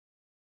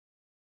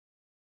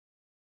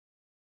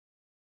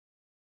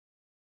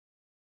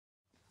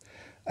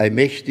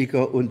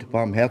Allmächtiger und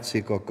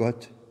barmherziger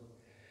Gott,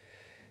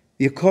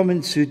 wir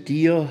kommen zu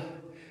dir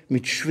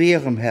mit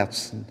schwerem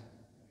Herzen.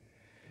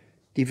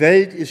 Die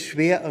Welt ist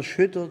schwer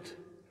erschüttert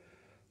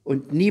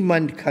und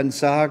niemand kann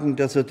sagen,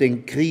 dass er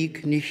den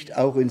Krieg nicht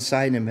auch in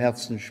seinem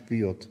Herzen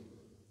spürt.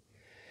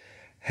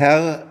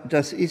 Herr,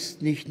 das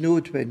ist nicht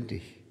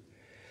notwendig.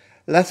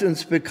 Lass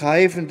uns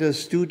begreifen,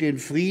 dass du den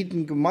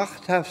Frieden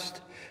gemacht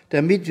hast,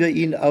 damit wir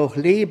ihn auch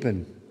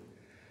leben.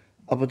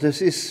 Aber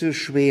das ist so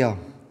schwer,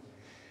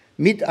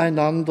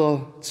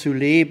 miteinander zu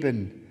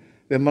leben,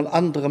 wenn man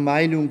andere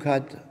Meinung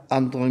hat,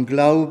 anderen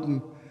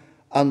Glauben,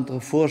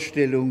 andere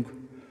Vorstellung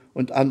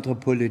und andere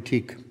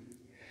Politik.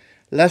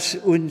 Lass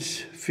uns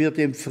für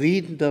den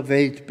Frieden der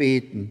Welt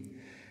beten.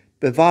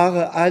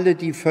 Bewahre alle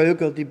die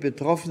Völker, die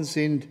betroffen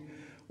sind,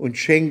 und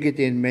schenke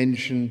den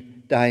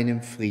Menschen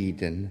deinen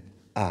Frieden.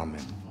 Amen.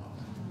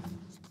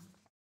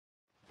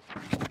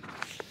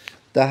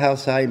 Der Herr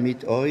sei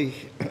mit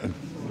euch.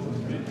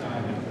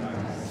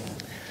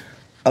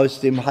 Aus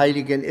dem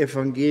heiligen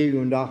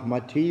Evangelium nach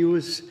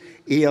Matthäus,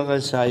 Ehre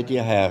sei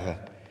dir,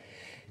 Herr.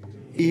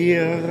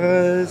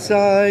 Ehre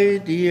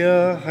sei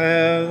dir,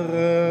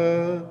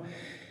 Herr.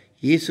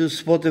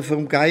 Jesus wurde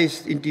vom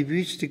Geist in die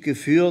Wüste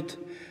geführt,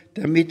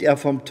 damit er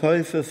vom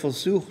Teufel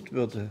versucht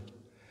würde.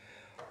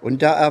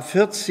 Und da er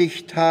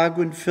 40 Tage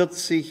und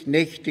 40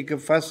 Nächte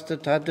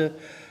gefastet hatte,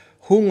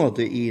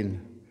 hungerte ihn.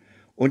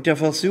 Und der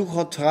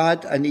Versucher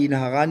trat an ihn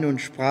heran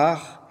und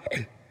sprach: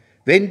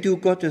 Wenn du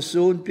Gottes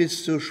Sohn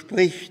bist, so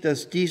sprich,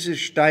 dass diese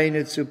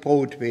Steine zu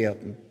Brot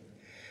werden.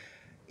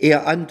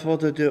 Er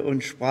antwortete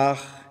und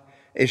sprach: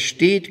 Es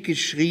steht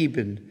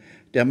geschrieben,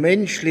 der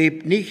Mensch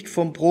lebt nicht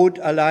vom Brot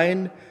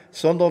allein,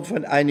 sondern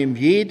von einem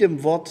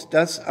jedem Wort,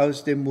 das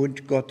aus dem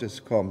Mund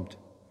Gottes kommt.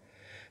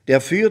 Da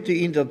führte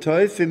ihn der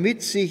Teufel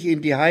mit sich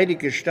in die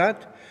heilige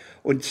Stadt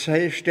und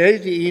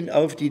stellte ihn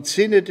auf die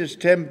Zinne des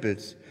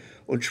Tempels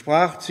und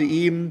sprach zu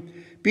ihm: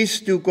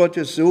 Bist du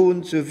Gottes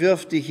Sohn, so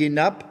wirf dich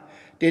hinab,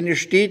 denn es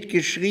steht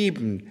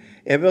geschrieben,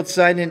 er wird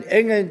seinen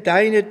Engeln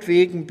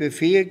deinetwegen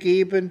Befehl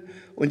geben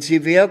und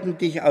sie werden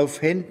dich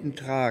auf Händen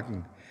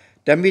tragen,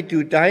 damit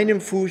du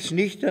deinem Fuß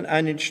nicht an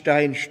einen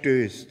Stein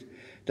stößt.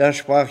 Da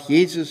sprach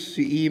Jesus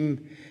zu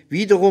ihm: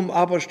 Wiederum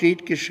aber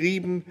steht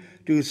geschrieben,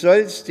 du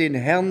sollst den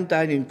Herrn,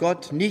 deinen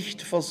Gott,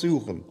 nicht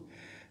versuchen.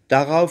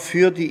 Darauf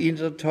führte ihn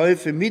der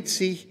Teufel mit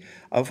sich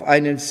auf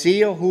einen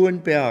sehr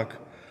hohen Berg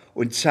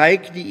und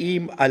zeigte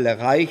ihm alle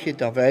Reiche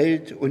der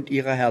Welt und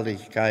ihre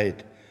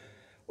Herrlichkeit.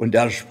 Und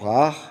er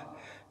sprach: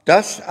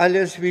 Das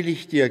alles will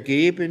ich dir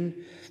geben,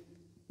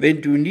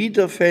 wenn du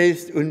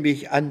niederfällst und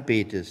mich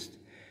anbetest.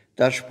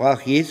 Da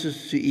sprach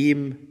Jesus zu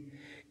ihm: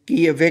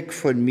 Gehe weg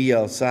von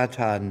mir,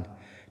 Satan,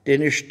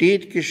 denn es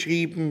steht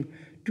geschrieben,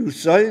 du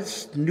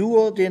sollst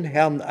nur den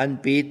Herrn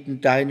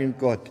anbeten, deinen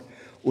Gott,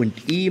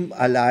 und ihm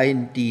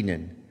allein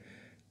dienen.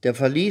 Da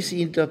verließ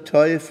ihn der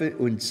Teufel,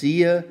 und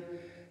siehe,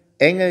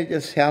 Engel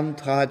des Herrn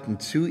traten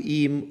zu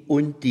ihm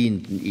und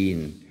dienten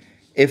ihm.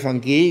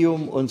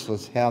 Evangelium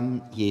unseres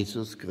Herrn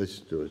Jesus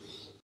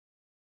Christus.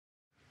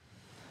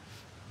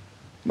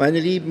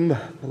 Meine lieben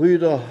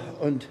Brüder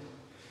und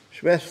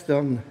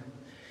Schwestern,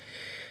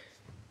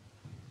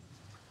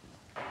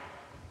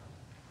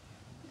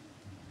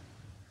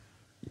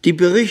 die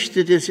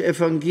Berichte des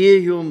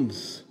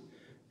Evangeliums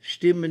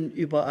stimmen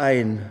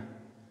überein.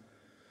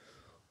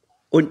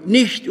 Und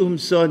nicht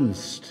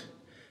umsonst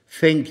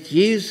fängt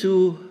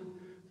Jesu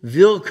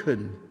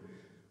Wirken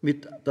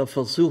mit der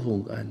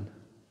Versuchung an.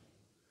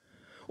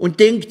 Und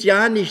denkt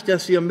ja nicht,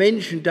 dass wir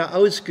Menschen da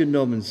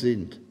ausgenommen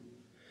sind.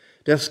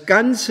 Das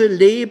ganze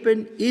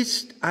Leben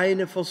ist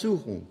eine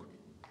Versuchung.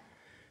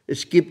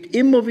 Es gibt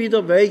immer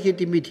wieder welche,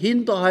 die mit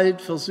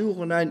Hinterhalt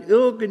versuchen, einen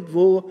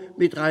irgendwo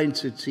mit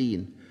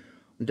reinzuziehen.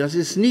 Und das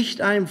ist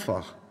nicht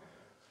einfach.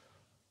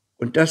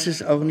 Und das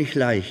ist auch nicht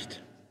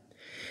leicht.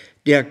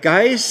 Der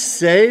Geist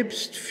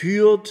selbst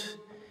führt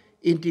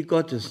in die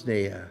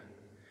Gottesnähe.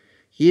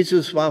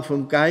 Jesus war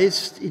vom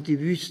Geist in die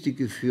Wüste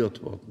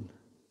geführt worden.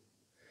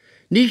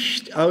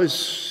 Nicht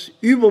aus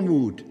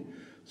Übermut,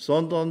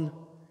 sondern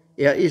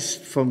er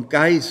ist vom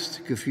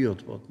Geist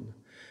geführt worden.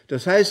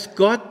 Das heißt,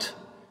 Gott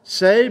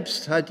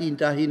selbst hat ihn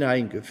da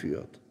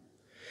hineingeführt.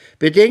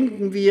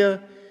 Bedenken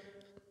wir,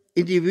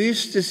 in die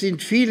Wüste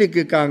sind viele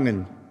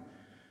gegangen.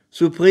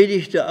 So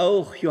predigte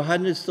auch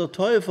Johannes der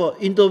Täufer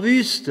in der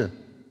Wüste.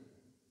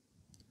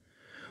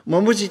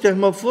 Man muss sich das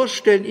mal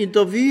vorstellen, in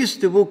der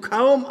Wüste, wo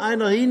kaum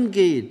einer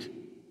hingeht.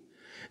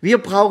 Wir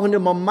brauchen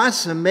immer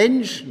Masse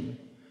Menschen.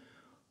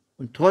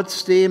 Und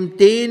trotzdem,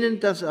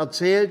 denen das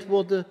erzählt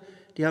wurde,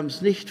 die haben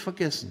es nicht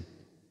vergessen.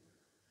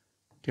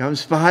 Die haben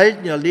es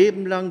behalten, ihr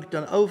Leben lang,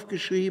 dann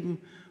aufgeschrieben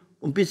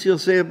und bis wir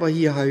selber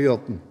hier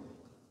hörten.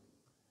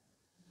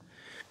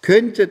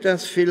 Könnte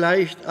das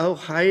vielleicht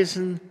auch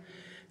heißen,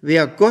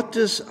 wer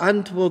Gottes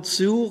Antwort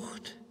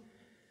sucht,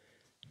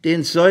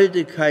 den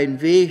sollte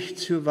kein Weg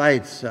zu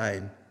weit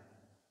sein.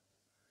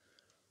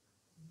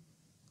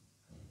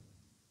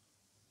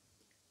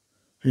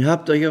 Ihr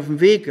habt euch auf den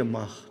Weg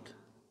gemacht.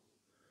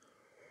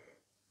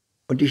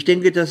 Und ich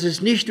denke, das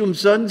ist nicht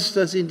umsonst,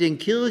 dass in den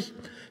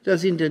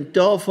dass in den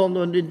Dörfern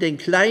und in den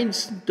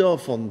kleinsten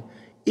Dörfern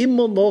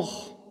immer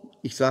noch,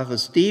 ich sage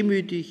es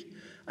demütig,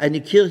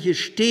 eine Kirche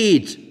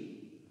steht.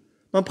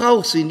 Man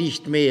braucht sie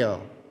nicht mehr.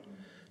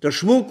 Der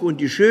Schmuck und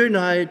die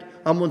Schönheit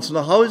haben uns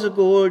nach Hause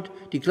geholt,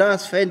 die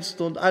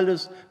Glasfenster und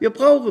alles. Wir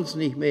brauchen es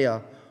nicht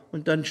mehr.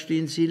 Und dann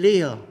stehen sie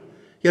leer.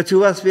 Ja, zu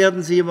was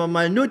werden sie immer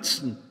mal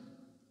nutzen?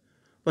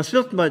 Was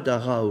wird mal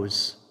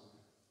daraus?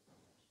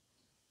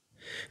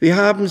 Wir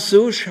haben,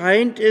 so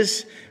scheint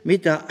es,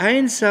 mit der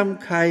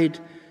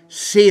Einsamkeit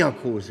sehr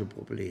große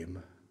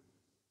Probleme.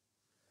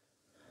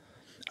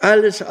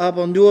 Alles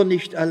aber nur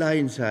nicht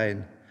allein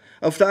sein.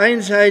 Auf der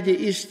einen Seite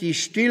ist die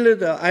Stille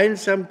der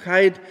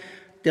Einsamkeit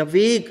der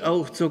Weg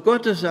auch zur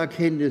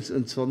Gotteserkenntnis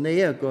und zur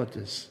Nähe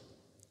Gottes.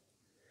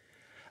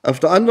 Auf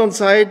der anderen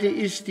Seite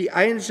ist die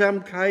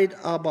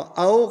Einsamkeit aber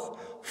auch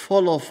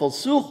voller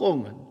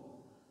Versuchungen.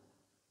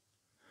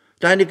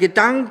 Deine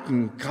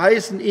Gedanken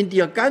kreisen in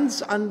dir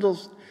ganz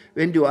anders,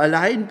 wenn du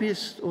allein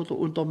bist oder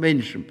unter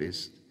Menschen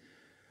bist.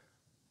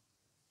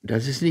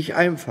 Das ist nicht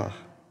einfach.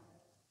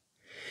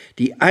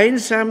 Die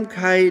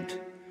Einsamkeit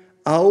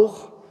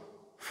auch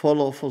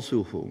voller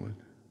Versuchungen.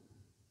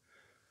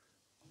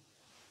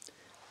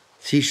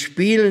 Sie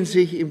spielen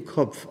sich im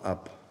Kopf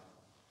ab.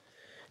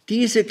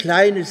 Diese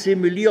kleine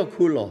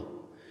Simulierkuller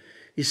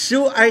ist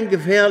so ein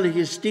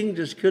gefährliches Ding,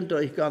 das könnt ihr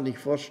euch gar nicht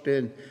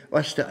vorstellen,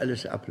 was da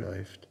alles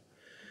abläuft.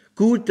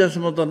 Gut, dass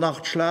wir in der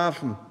Nacht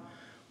schlafen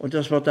und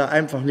dass wir da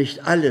einfach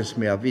nicht alles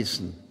mehr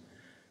wissen.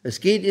 Es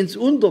geht ins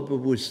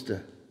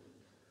Unterbewusste,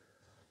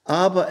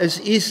 aber es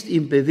ist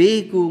in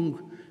Bewegung,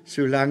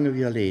 solange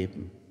wir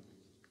leben.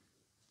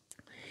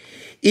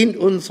 In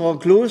unserer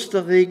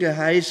Klosterregel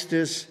heißt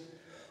es,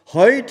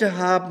 heute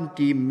haben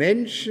die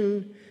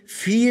Menschen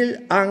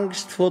viel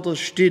Angst vor der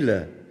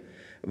Stille,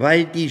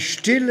 weil die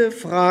Stille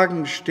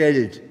Fragen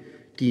stellt,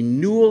 die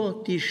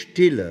nur die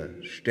Stille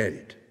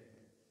stellt.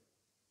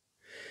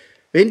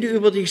 Wenn du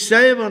über dich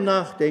selber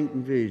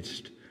nachdenken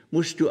willst,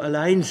 musst du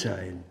allein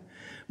sein.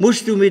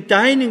 Musst du mit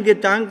deinen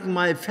Gedanken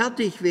mal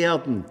fertig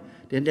werden,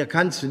 denn da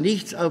kannst du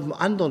nichts auf den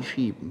anderen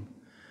schieben.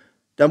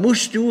 Da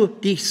musst du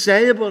dich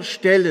selber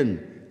stellen.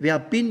 Wer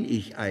bin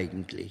ich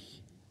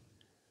eigentlich?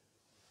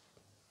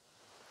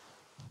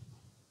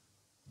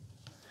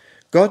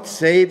 Gott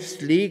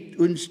selbst legt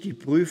uns die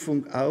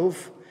Prüfung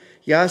auf.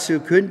 Ja, so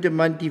könnte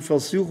man die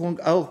Versuchung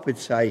auch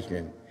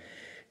bezeichnen.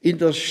 In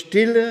der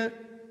Stille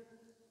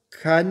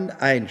kann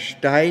ein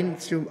Stein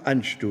zum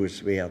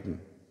Anstoß werden.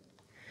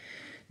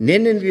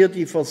 Nennen wir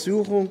die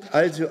Versuchung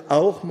also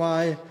auch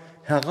mal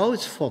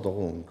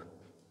Herausforderung.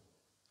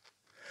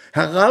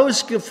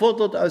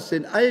 Herausgefordert aus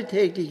dem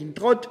alltäglichen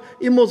Trott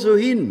immer so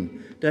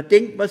hin. Da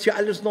denkt man, es ist ja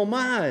alles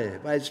normal,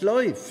 weil es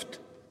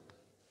läuft.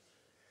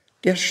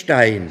 Der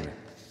Stein.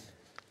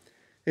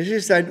 Es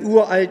ist ein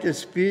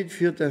uraltes Bild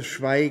für das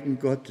Schweigen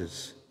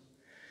Gottes.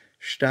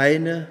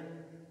 Steine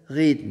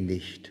reden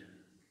nicht.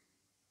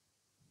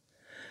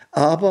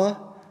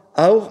 Aber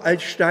auch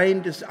als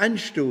Stein des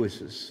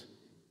Anstoßes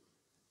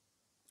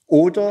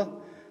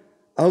oder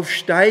auf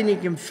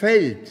steinigem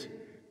Feld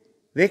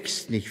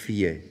wächst nicht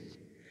viel.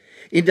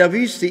 In der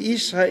Wüste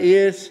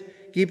Israels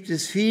gibt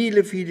es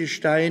viele, viele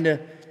Steine,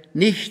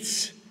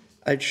 nichts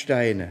als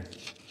Steine.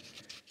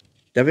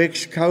 Da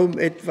wächst kaum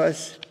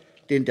etwas,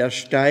 denn der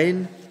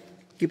Stein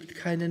gibt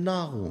keine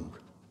Nahrung.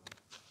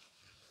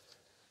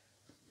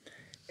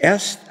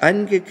 Erst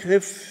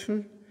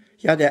angegriffen,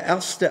 ja, der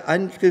erste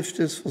Angriff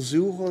des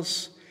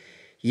Versuchers,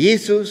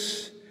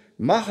 Jesus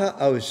mache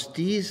aus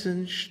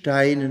diesen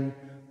Steinen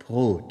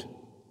Brot.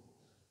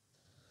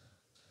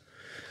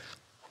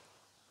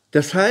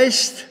 Das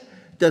heißt,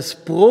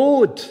 das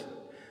Brot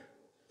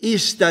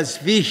ist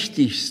das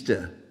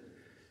Wichtigste,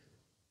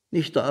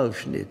 nicht der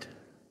Aufschnitt.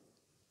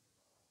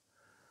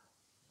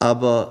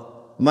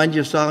 Aber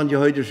manche sagen ja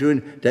heute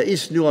schon, da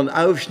ist nur ein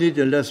Aufschnitt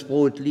und lass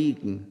Brot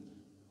liegen.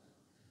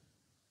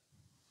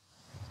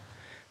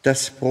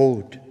 Das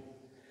Brot.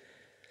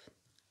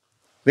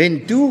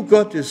 Wenn du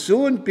Gottes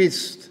Sohn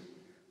bist,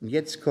 und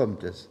jetzt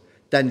kommt es,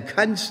 dann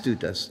kannst du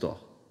das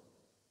doch.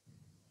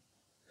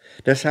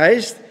 Das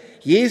heißt,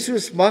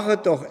 Jesus mache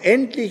doch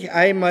endlich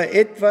einmal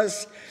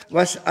etwas,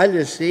 was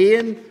alle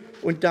sehen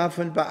und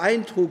davon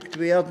beeindruckt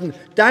werden,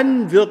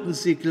 dann würden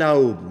sie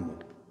glauben.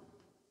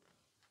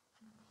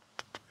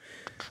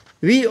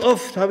 Wie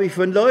oft habe ich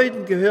von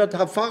Leuten gehört,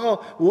 Herr Pfarrer,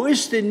 wo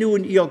ist denn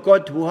nun Ihr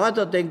Gott, wo hat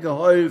er denn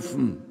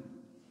geholfen?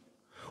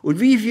 Und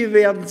wie viel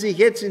werden sich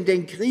jetzt in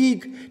den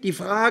Krieg die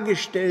Frage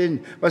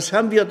stellen, was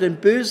haben wir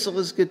denn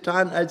Böseres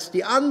getan als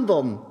die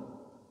anderen?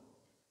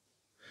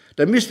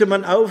 Da müsste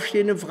man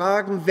aufstehen und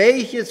fragen,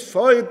 welches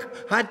Volk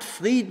hat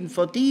Frieden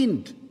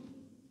verdient?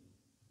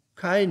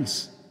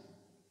 Keins.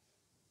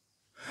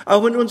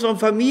 Auch in unseren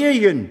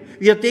Familien.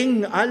 Wir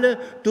denken alle,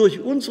 durch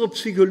unsere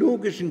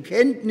psychologischen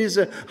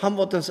Kenntnisse haben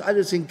wir das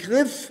alles im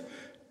Griff.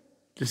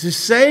 Das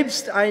ist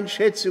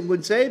Selbsteinschätzung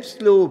und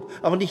Selbstlob,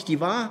 aber nicht die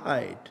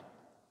Wahrheit.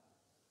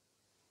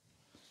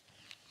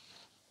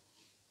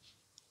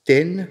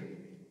 Denn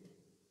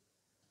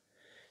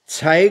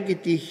zeige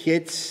dich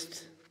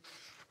jetzt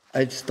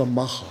als der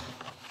Macher.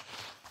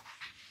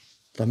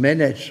 der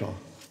Manager.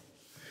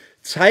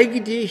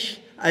 Zeige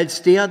dich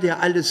als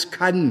der alles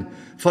kann.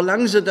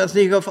 Verlangen Sie das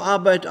nicht auf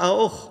Arbeit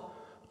auch?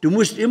 Du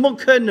musst immer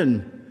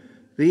können.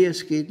 Wehe,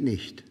 es geht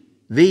nicht.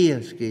 Wehe,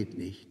 es geht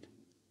nicht.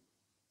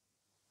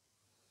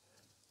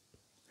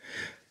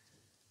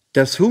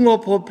 Das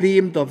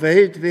Hungerproblem der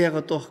Welt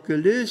wäre doch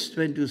gelöst,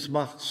 wenn du es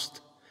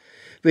machst.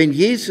 Wenn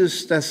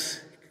Jesus das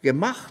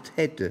gemacht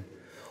hätte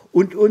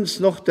und uns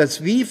noch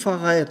das Wie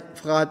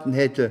verraten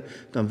hätte,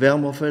 dann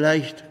wären wir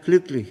vielleicht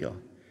glücklicher.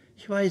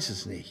 Ich weiß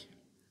es nicht.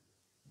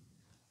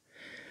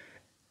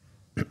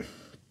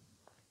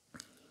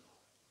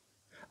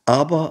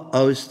 Aber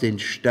aus den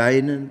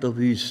Steinen der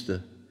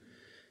Wüste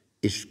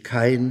ist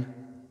kein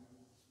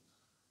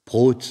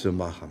Brot zu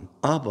machen.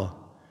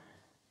 Aber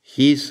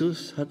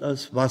Jesus hat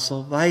aus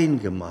Wasser Wein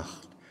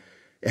gemacht.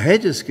 Er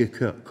hätte es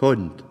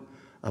gekonnt,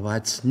 aber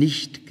hat es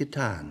nicht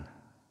getan.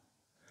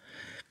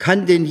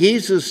 Kann denn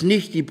Jesus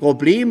nicht die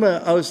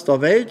Probleme aus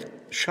der Welt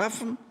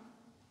schaffen?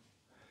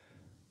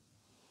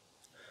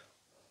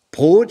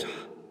 Brot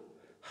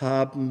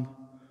haben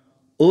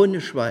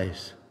ohne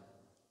Schweiß,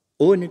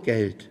 ohne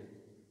Geld,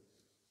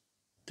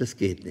 das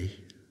geht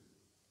nicht.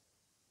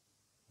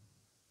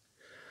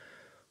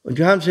 Und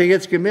wir haben es ja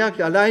jetzt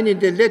gemerkt, allein in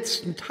den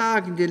letzten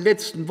Tagen, in den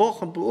letzten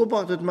Wochen,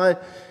 beobachtet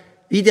mal,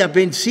 wie der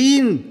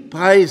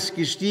Benzinpreis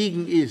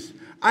gestiegen ist.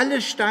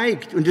 Alles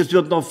steigt und es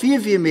wird noch viel,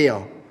 viel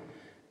mehr.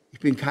 Ich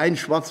bin kein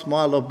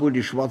Schwarzmaler, obwohl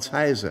ich schwarz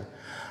heiße.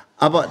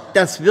 Aber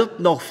das wird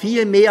noch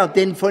viel mehr,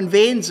 denn von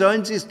wem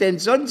sollen sie es denn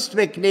sonst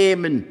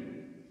wegnehmen?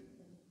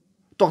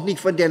 Doch nicht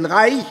von den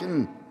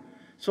Reichen.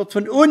 Es wird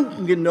von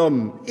unten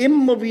genommen,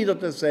 immer wieder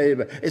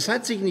dasselbe. Es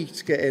hat sich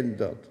nichts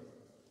geändert.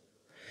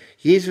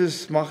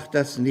 Jesus macht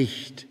das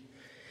nicht.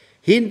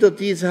 Hinter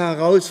dieser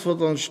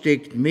Herausforderung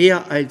steckt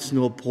mehr als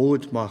nur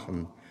Brot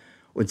machen.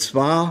 Und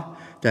zwar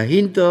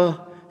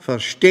dahinter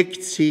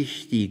versteckt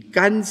sich die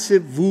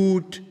ganze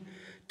Wut,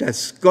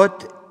 dass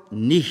Gott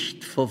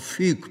nicht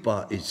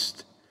verfügbar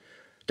ist.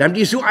 Da haben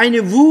die so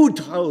eine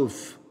Wut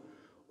drauf.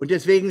 Und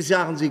deswegen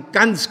sagen sie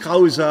ganz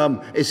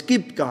grausam, es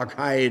gibt gar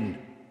keinen.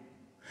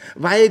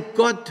 Weil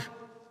Gott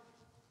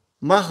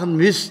machen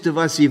müsste,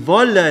 was sie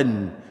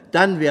wollen,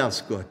 dann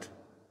wär's Gott.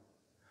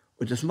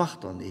 Und das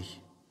macht er nicht.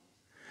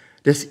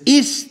 Das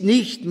ist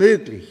nicht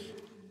möglich.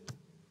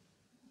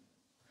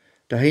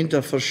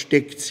 Dahinter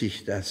versteckt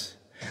sich das.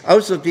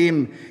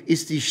 Außerdem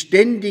ist die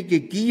ständige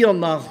Gier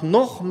nach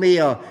noch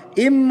mehr,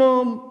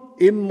 immer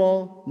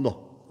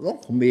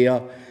noch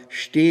mehr,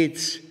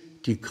 stets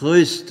die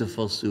größte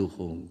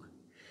Versuchung.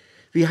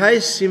 Wie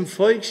heißt es im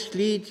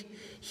Volkslied?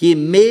 Je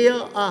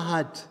mehr er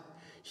hat,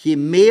 je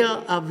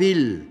mehr er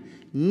will,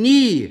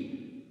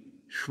 nie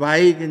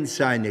schweigen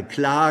seine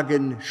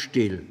Klagen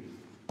still.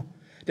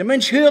 Der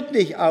Mensch hört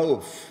nicht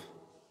auf.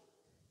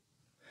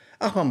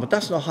 Ach, wenn wir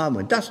das noch haben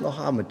und das noch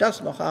haben und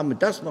das noch haben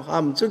und das noch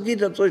haben, so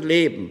geht er durchs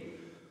Leben.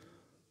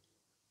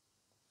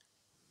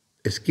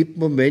 Es gibt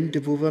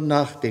Momente, wo wir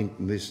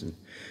nachdenken müssen.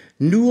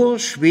 Nur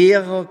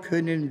schwerer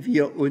können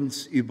wir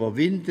uns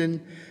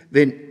überwinden,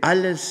 wenn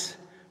alles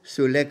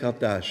so lecker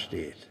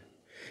dasteht.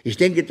 Ich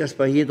denke, das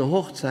bei jeder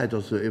Hochzeit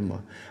oder so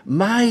immer.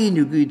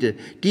 Meine Güte,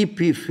 die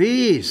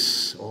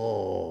Buffets.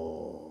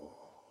 Oh.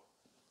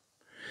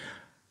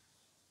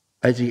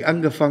 Als ich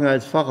angefangen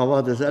als Pfarrer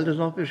war das alles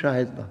noch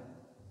bescheidener.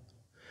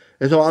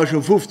 Das ist aber auch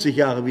schon 50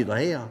 Jahre wieder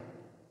her.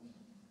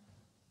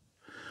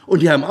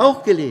 Und die haben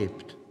auch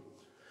gelebt.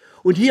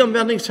 Und hier im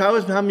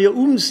Werningshausen haben mir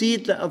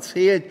Umsiedler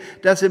erzählt,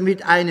 dass sie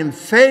mit einem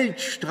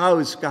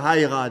Feldstrauß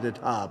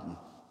geheiratet haben.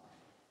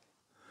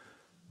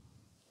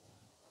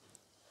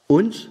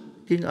 Uns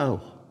ging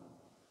auch.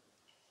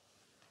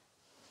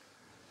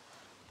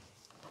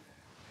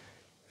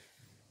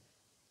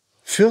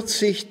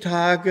 ...40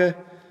 Tage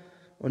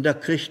und da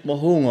kriegt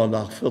man Hunger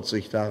nach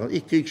 40 Tagen.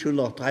 Ich kriege schon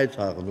nach 3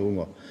 Tagen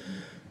Hunger.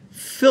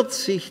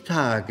 40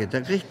 Tage,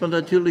 da kriegt man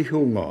natürlich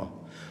Hunger.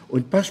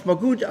 Und passt mal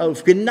gut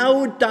auf,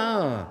 genau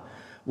da,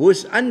 wo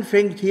es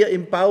anfängt, hier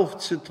im Bauch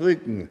zu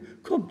drücken,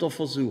 kommt der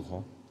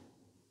Versucher.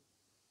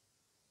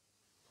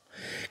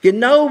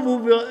 Genau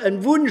wo wir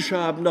einen Wunsch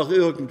haben nach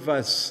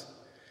irgendwas,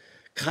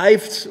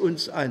 greift es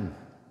uns an.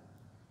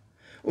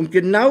 Und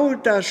genau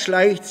da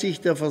schleicht sich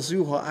der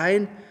Versucher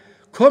ein,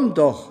 komm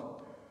doch,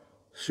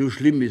 so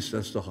schlimm ist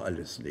das doch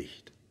alles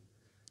nicht.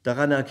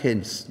 Daran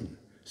erkennst du,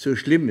 so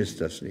schlimm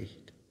ist das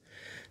nicht.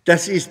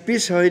 Das ist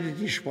bis heute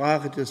die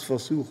Sprache des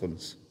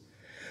Versuchens.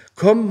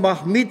 Komm,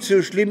 mach mit,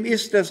 so schlimm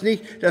ist das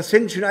nicht. Das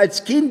fängt schon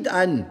als Kind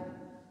an.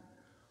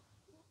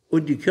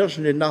 Und die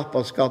Kirschen im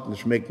Nachbarsgarten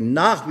schmecken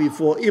nach wie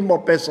vor immer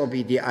besser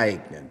wie die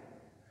eigenen.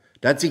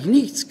 Da hat sich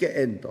nichts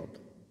geändert.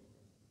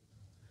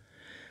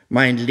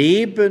 Mein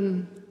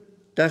Leben,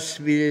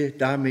 das will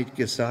damit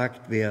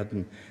gesagt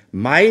werden.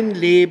 Mein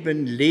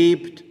Leben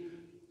lebt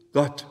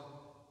Gott.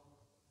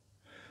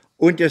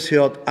 Und es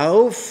hört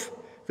auf,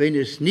 wenn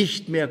es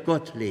nicht mehr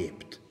Gott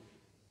lebt.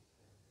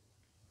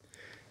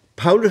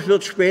 Paulus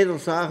wird später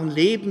sagen,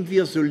 leben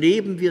wir, so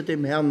leben wir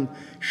dem Herrn,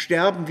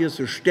 sterben wir,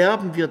 so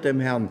sterben wir dem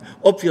Herrn.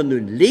 Ob wir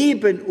nun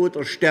leben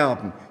oder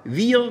sterben,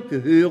 wir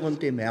gehören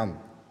dem Herrn.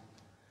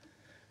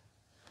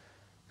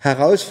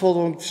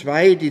 Herausforderung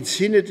 2, die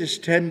Zinne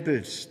des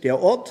Tempels, der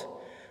Ort,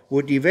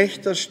 wo die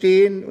Wächter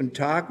stehen und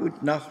Tag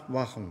und Nacht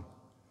wachen,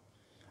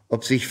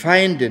 ob sich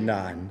Feinde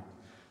nahen,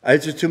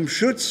 also zum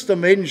Schutz der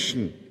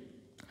Menschen,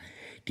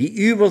 die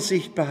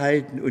Übersicht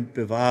behalten und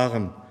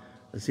bewahren.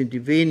 Das sind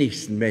die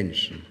wenigsten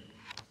Menschen,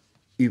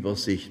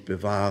 Übersicht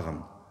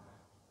bewahren.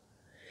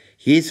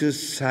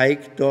 Jesus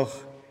zeigt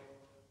doch,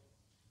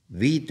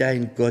 wie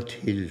dein Gott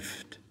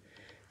hilft.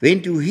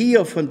 Wenn du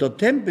hier von der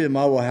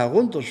Tempelmauer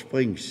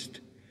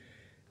herunterspringst,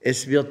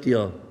 es wird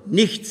dir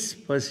nichts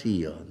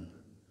passieren.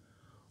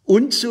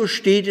 Und so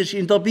steht es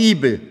in der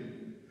Bibel.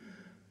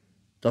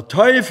 Der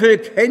Teufel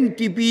kennt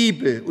die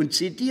Bibel und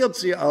zitiert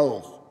sie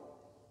auch.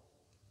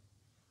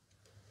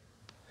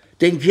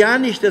 Denk ja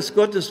nicht, dass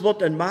Gottes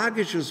Wort ein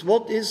magisches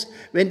Wort ist.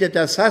 Wenn du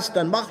das hast,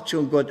 dann macht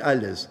schon Gott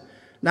alles.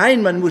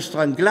 Nein, man muss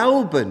dran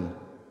glauben.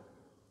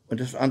 Und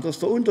das andere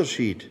ist der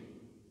Unterschied.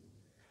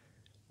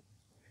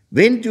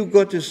 Wenn du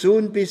Gottes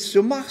Sohn bist,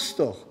 so mach's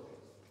doch.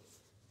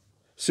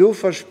 So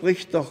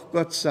verspricht doch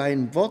Gott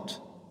sein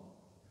Wort.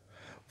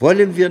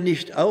 Wollen wir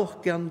nicht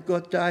auch gern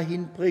Gott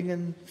dahin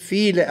bringen?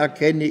 Viele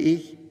erkenne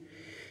ich.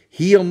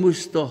 Hier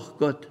muss doch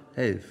Gott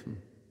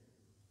helfen.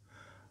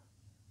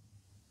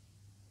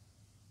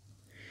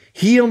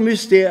 Hier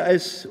müsste er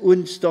es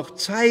uns doch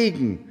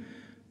zeigen,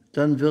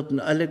 dann würden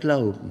alle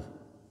glauben.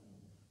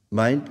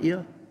 Meint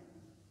ihr?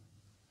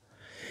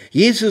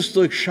 Jesus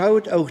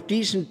durchschaut auch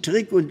diesen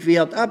Trick und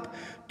wehrt ab.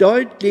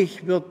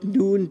 Deutlich wird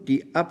nun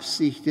die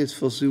Absicht des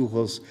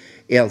Versuchers.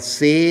 Er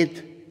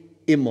sät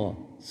immer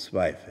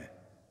Zweifel.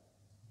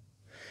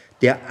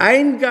 Der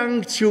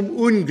Eingang zum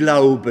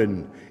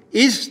Unglauben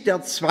ist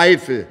der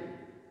Zweifel.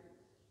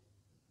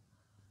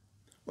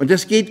 Und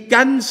das geht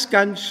ganz,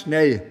 ganz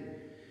schnell.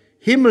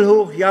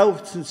 Himmelhoch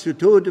jauchzend, zu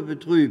Tode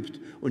betrübt,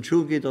 und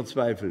schon geht der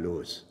Zweifel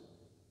los.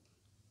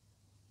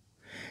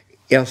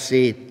 Er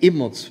sät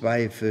immer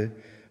Zweifel,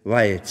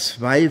 weil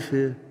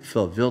Zweifel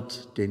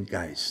verwirrt den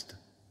Geist.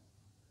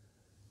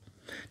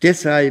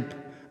 Deshalb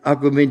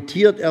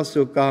argumentiert er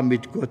sogar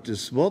mit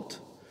Gottes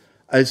Wort,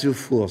 also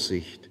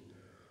Vorsicht.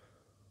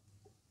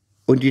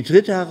 Und die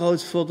dritte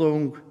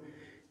Herausforderung,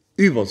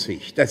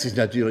 Übersicht. Das ist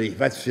natürlich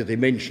was für die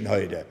Menschen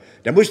heute.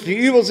 Da musst du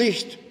die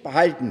Übersicht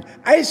behalten.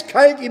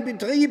 Eiskalt im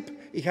Betrieb.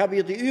 Ich habe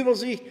hier die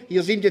Übersicht.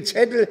 Hier sind die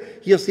Zettel.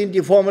 Hier sind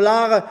die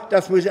Formulare.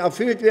 Das muss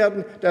erfüllt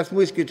werden. Das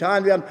muss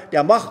getan werden.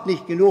 Der macht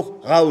nicht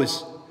genug.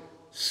 Raus.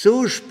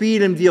 So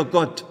spielen wir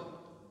Gott.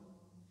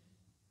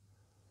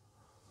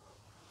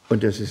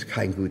 Und das ist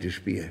kein gutes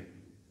Spiel.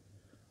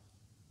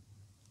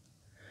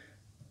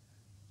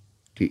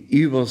 Die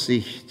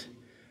Übersicht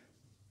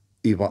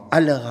über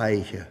alle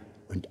Reiche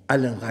und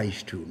allen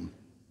Reichtum.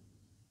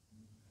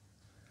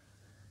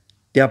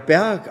 Der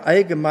Berg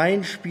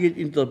allgemein spielt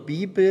in der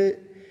Bibel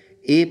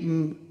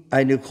eben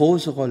eine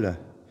große Rolle.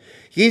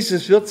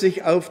 Jesus wird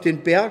sich auf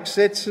den Berg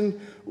setzen,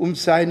 um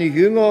seine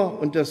Jünger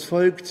und das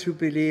Volk zu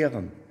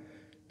belehren.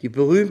 Die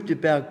berühmte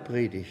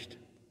Bergpredigt.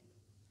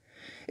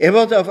 Er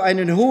wird auf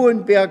einen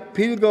hohen Berg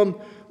pilgern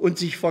und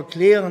sich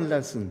verklären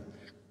lassen.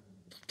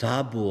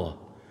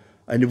 Tabor,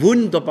 eine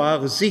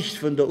wunderbare Sicht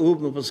von da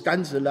oben über das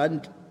ganze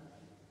Land.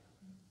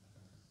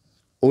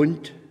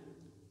 Und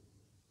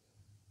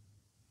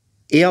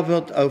er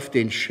wird auf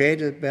den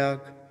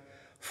Schädelberg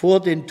vor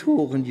den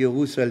Toren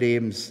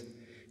Jerusalems,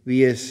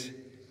 wie es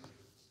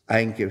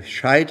ein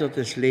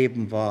gescheitertes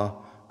Leben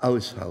war,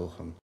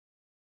 aushauchen.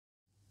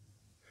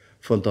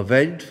 Von der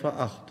Welt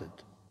verachtet.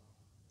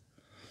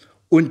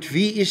 Und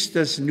wie ist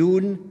das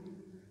nun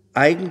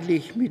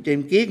eigentlich mit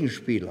dem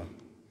Gegenspieler?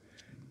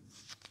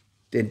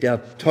 Denn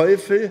der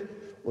Teufel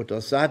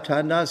oder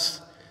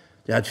Satanas,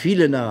 der hat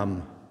viele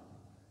Namen.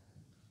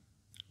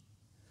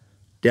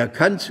 Der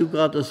kann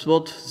sogar das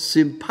Wort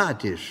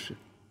sympathisch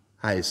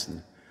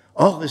heißen.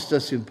 Ach, ist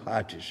das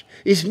sympathisch.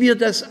 Ist mir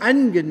das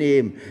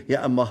angenehm?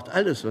 Ja, er macht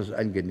alles, was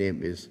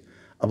angenehm ist.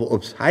 Aber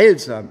ob es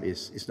heilsam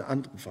ist, ist eine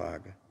andere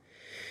Frage.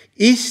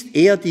 Ist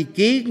er die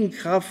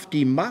Gegenkraft,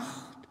 die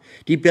Macht,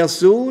 die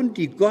Person,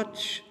 die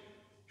Gott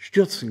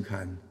stürzen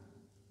kann?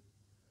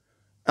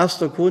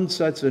 Erster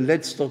Grundsatz und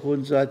letzter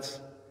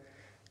Grundsatz.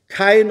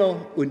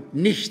 Keiner und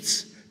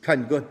nichts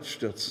kann Gott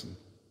stürzen.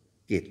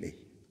 Geht nicht.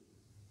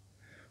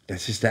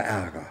 Das ist der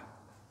Ärger.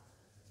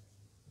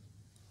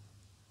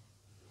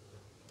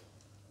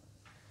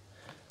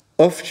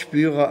 Oft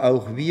spüren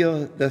auch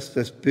wir, dass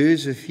das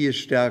Böse viel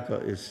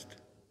stärker ist.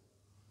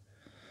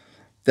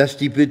 Dass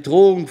die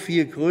Bedrohung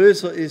viel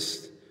größer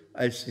ist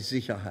als die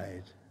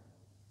Sicherheit.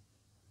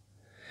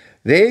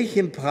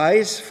 Welchen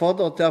Preis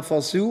fordert der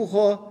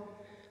Versucher,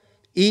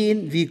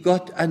 ihn wie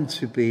Gott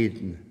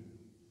anzubeten?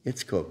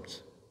 Jetzt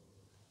kommt's.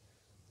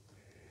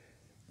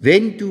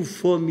 Wenn du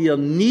vor mir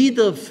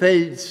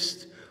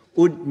niederfällst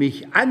und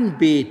mich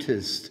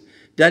anbetest,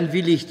 dann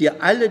will ich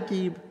dir alle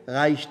die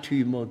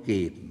Reichtümer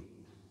geben.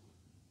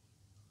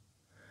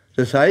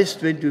 Das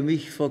heißt, wenn du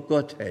mich vor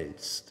Gott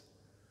hältst,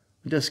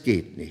 und das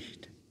geht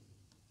nicht.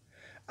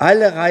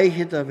 Alle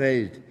Reiche der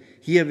Welt,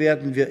 hier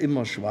werden wir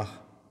immer schwach.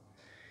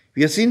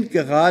 Wir sind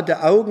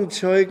gerade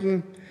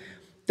Augenzeugen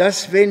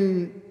dass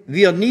wenn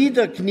wir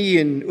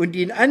niederknien und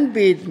ihn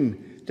anbeten,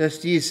 dass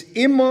dies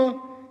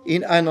immer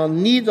in einer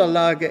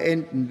Niederlage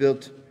enden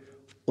wird.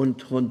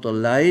 Und darunter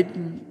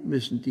leiden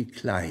müssen die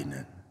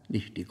Kleinen,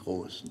 nicht die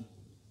Großen.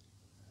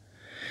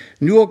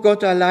 Nur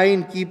Gott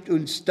allein gibt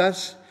uns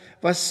das,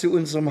 was zu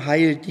unserem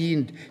Heil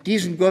dient.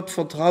 Diesen Gott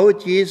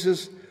vertraut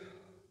Jesus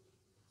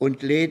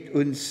und lädt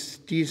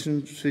uns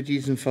zu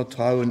diesem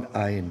Vertrauen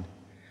ein.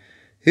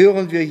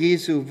 Hören wir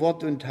Jesu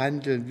Wort und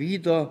Handeln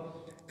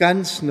wieder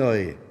ganz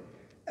neu.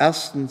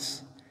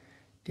 Erstens,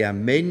 der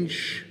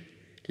Mensch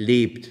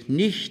lebt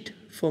nicht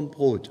vom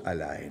Brot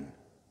allein,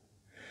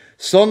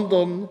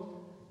 sondern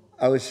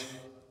aus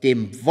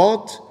dem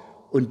Wort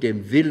und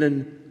dem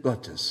Willen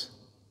Gottes.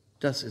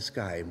 Das ist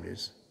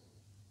Geheimnis.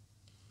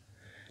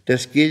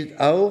 Das gilt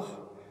auch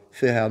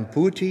für Herrn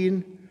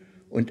Putin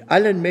und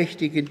allen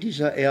Mächtigen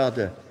dieser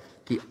Erde,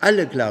 die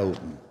alle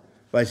glauben,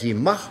 weil sie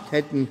Macht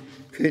hätten,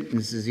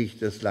 könnten sie sich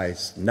das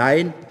leisten.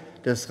 Nein,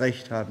 das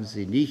Recht haben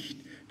sie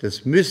nicht,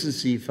 das müssen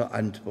sie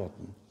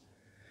verantworten.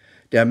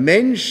 Der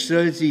Mensch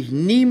soll sich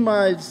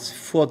niemals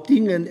vor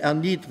Dingen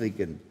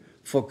erniedrigen,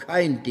 vor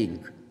kein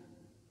Ding.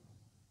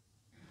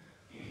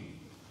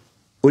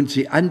 Und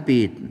sie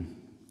anbeten.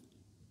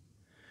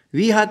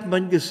 Wie hat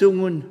man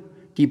gesungen?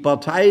 Die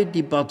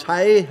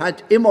Partei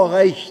hat immer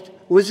Recht.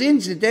 Wo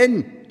sind sie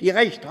denn, die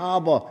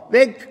Rechthaber?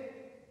 Weg!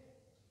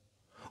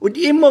 Und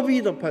immer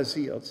wieder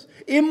passiert's.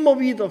 Immer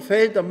wieder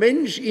fällt der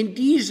Mensch in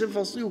diese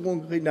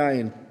Versuchung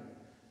hinein.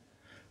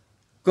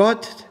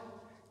 Gott,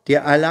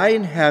 der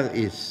allein Herr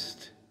ist,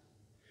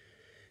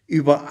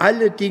 über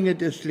alle Dinge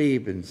des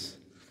Lebens.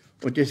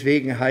 Und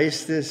deswegen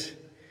heißt es,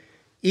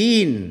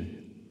 ihn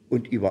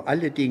und über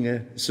alle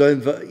Dinge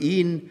sollen wir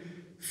ihn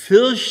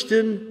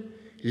fürchten,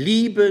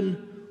 lieben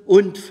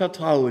und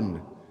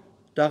vertrauen.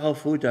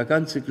 Darauf ruht der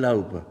ganze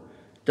Glaube.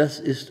 Das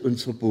ist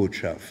unsere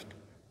Botschaft.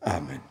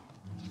 Amen.